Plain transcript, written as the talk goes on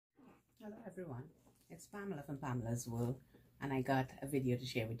Hello everyone, it's Pamela from Pamela's World, and I got a video to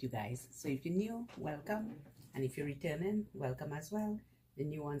share with you guys. So if you're new, welcome, and if you're returning, welcome as well. The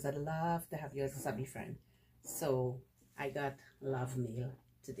new ones, I'd love to have you as a subby friend. So I got love meal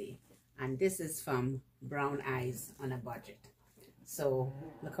today, and this is from Brown Eyes on a Budget. So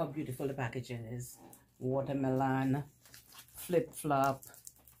look how beautiful the packaging is. Watermelon, flip-flop,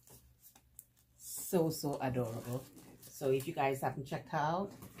 so adorable. So if you guys haven't checked her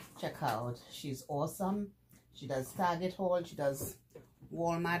out, check her out. She's awesome. She does Target haul, she does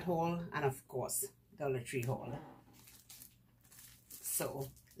Walmart haul, and of course Dollar Tree haul.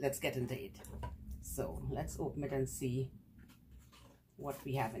 So let's get into it. So let's open it and see what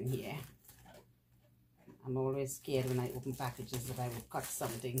we have in here. I'm always scared when I open packages that I will cut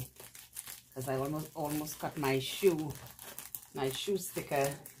something, because I almost cut my shoe sticker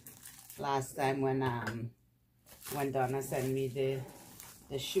last time when Donna sent me the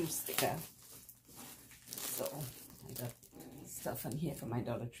shoe sticker. So I got stuff in here for my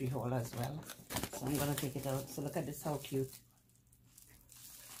Dollar Tree haul as well. So I'm gonna take it out. So look at this, how cute.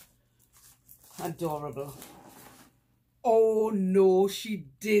 Adorable. Oh no, she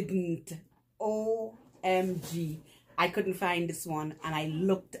didn't. OMG. I couldn't find this one, and I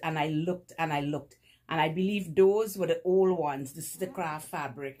looked and I looked and I looked, and I believe those were the old ones. This is the craft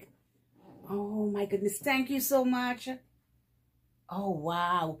fabric. Oh my goodness, thank you so much. Oh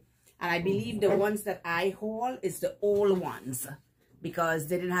wow. And I believe the ones that I haul is the old ones, because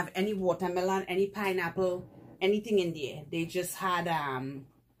they didn't have any watermelon, any pineapple, anything in there. They just had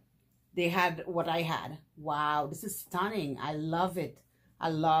they had what I had. Wow, this is stunning. I love it. I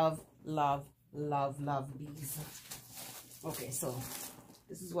love these. Okay, so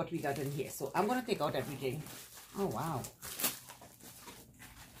this is what we got in here. So I'm gonna take out everything. Oh wow.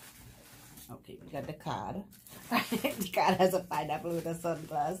 Okay, we got the card. The card has a pineapple with the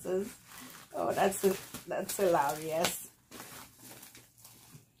sunglasses. Oh, that's hilarious.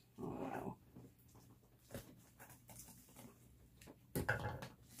 Oh wow.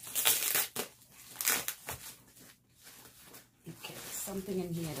 Okay, something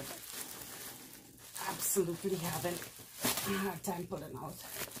in here that I absolutely haven't had time pulling out.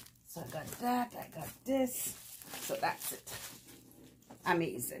 So I got that, I got this. So that's it.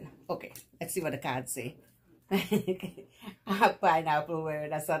 Amazing. Okay, let's see what the cards say. A pineapple wearing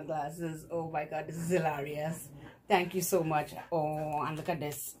the sunglasses. Oh my god, this is hilarious. Thank you so much. Oh, and look at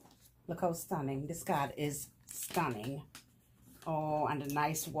this. Look how stunning. This card is stunning. Oh, and a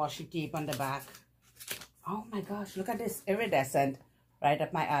nice washi tape on the back. Oh my gosh, look at this. Iridescent. Right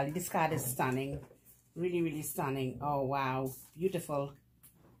up my alley. This card is stunning. Really stunning. Oh wow. Beautiful.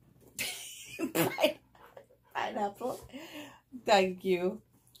 Pineapple. Thank you.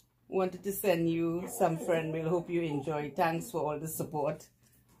 Wanted to send you some friend mail. Hope you enjoy. Thanks for all the support.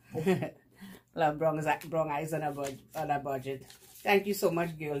 Love Brown Eyes on a budget. Thank you so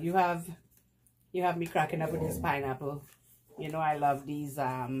much, girl. You have me cracking up with this pineapple. You know I love these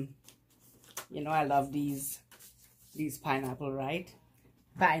you know I love these pineapple, right?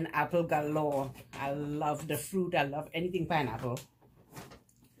 Pineapple galore. I love the fruit. I love anything pineapple.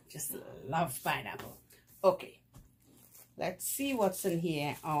 Just love pineapple. Okay. Let's see what's in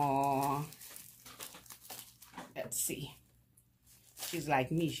here. Oh, let's see. She's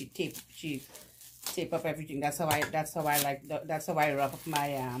like me. She tape up everything. That's how I wrap up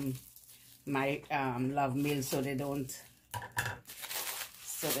my my love meal, so they don't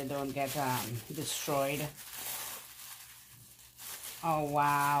get destroyed. Oh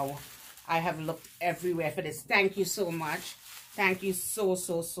wow. I have looked everywhere for this. Thank you so much. Thank you so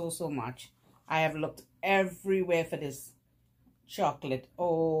much. I have looked everywhere for this chocolate.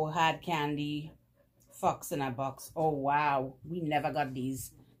 Oh, hard candy fox in a box. Oh wow, we never got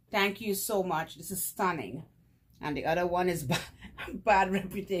these. Thank you so much. This is stunning. And the other one is bad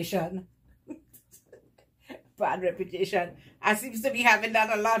reputation. Bad reputation. I seems to be having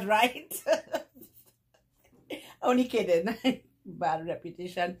that a lot, right? Only kidding. Bad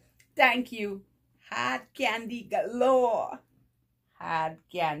reputation. Thank you. Hard candy galore. Hard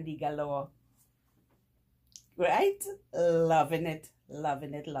candy galore. Right? Loving it.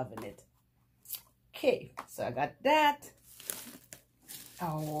 Okay, so I got that.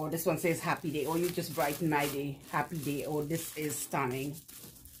 Oh, this one says happy day. Oh, you just brighten my day. Happy day. Oh, this is stunning.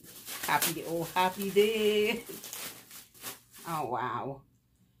 Happy day. Oh, happy day. Oh, wow.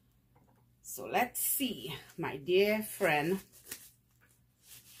 So let's see. My dear friend,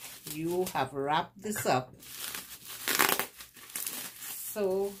 you have wrapped this up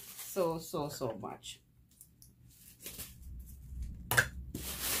so much.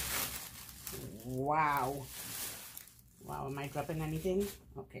 Wow. Wow, am I dropping anything?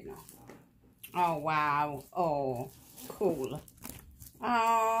 Okay, no. Oh, wow. Oh, cool.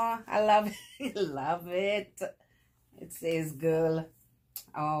 Oh, I love it. Love it. It says girl.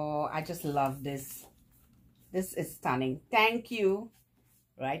 Oh, I just love this. This is stunning. Thank you.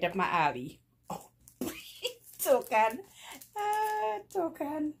 Right up my alley. Oh, token.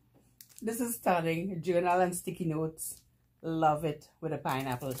 Token. This is stunning. Journal and sticky notes. Love it with a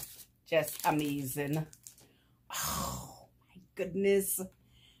pineapple. Just amazing. Oh, my goodness.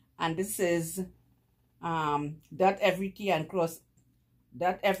 And this is dot every T and cross,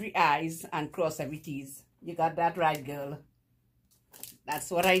 dot every I's and cross every T's. You got that right, girl.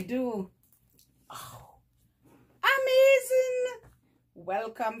 That's what I do. Oh, amazing.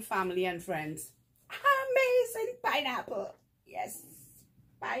 Welcome, family and friends. Amazing pineapple. Yes,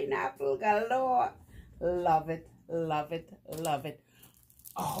 pineapple galore. Love it, love it, love it.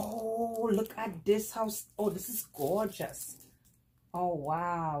 Oh, look at this house. Oh, this is gorgeous. Oh,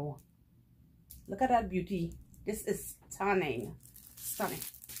 wow. Look at that beauty. This is stunning. Stunning.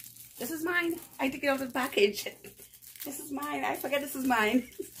 This is mine. I took it out of the package. This is mine. I forget this is mine.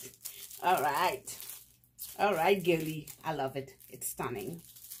 All right. All right, girly. I love it. It's stunning.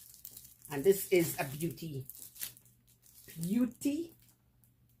 And this is a beauty. Beauty.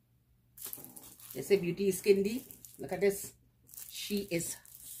 They say beauty is skin deep. Look at this. She is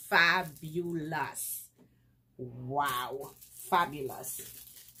fabulous. Wow. Fabulous.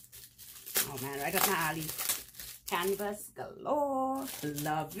 Oh man, right up my alley. Canvas galore.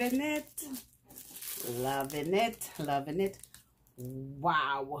 Loving it. Loving it. Loving it.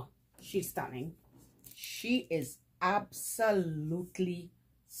 Wow. She's stunning. She is absolutely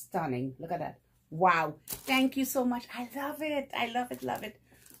stunning. Look at that. Wow. Thank you so much. I love it. I love it. Love it.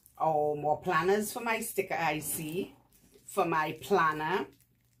 Oh, more planners for my sticker I see. For my planner.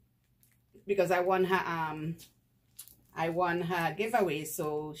 Because I won her giveaway,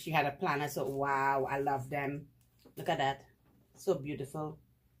 so she had a planner. So wow, I love them. Look at that. So beautiful.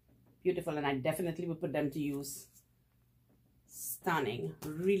 Beautiful, and I definitely will put them to use. Stunning.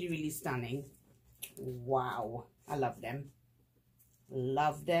 Really, really stunning. Wow. I love them.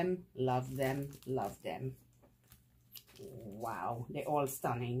 Love them, love them, love them. Wow. They're all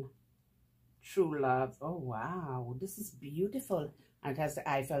stunning. True love. Oh, wow. This is beautiful. And it has the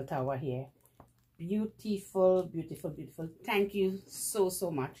Eiffel Tower here. Beautiful, beautiful, beautiful. Thank you so, so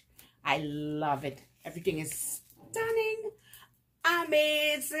much. I love it. Everything is stunning.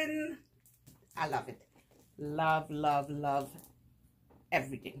 Amazing. I love it. Love, love, love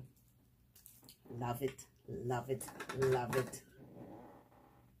everything. Love it, love it, love it.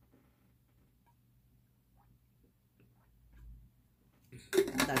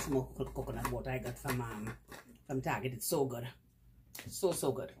 That's more coconut water I got from Target. It's so good. So,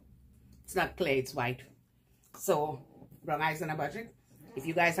 so good. It's not clear, it's white. So, Brown Eyes on a Budget. If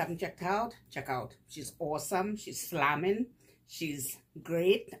you guys haven't checked her out, check out. She's awesome. She's slamming. She's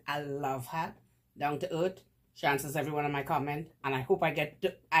great. I love her. Down to earth. She answers every one of my comments. And I hope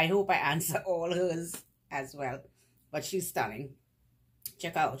I answer all hers as well. But she's stunning.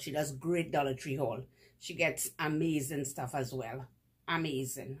 Check out. She does great Dollar Tree haul. She gets amazing stuff as well.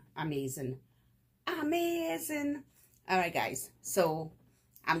 Amazing. Amazing. Amazing. Alright guys. So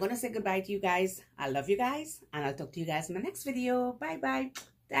I'm going to say goodbye to you guys. I love you guys. And I'll talk to you guys in my next video. Bye bye.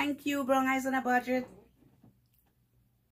 Thank you, Brown Eyes on a Budget.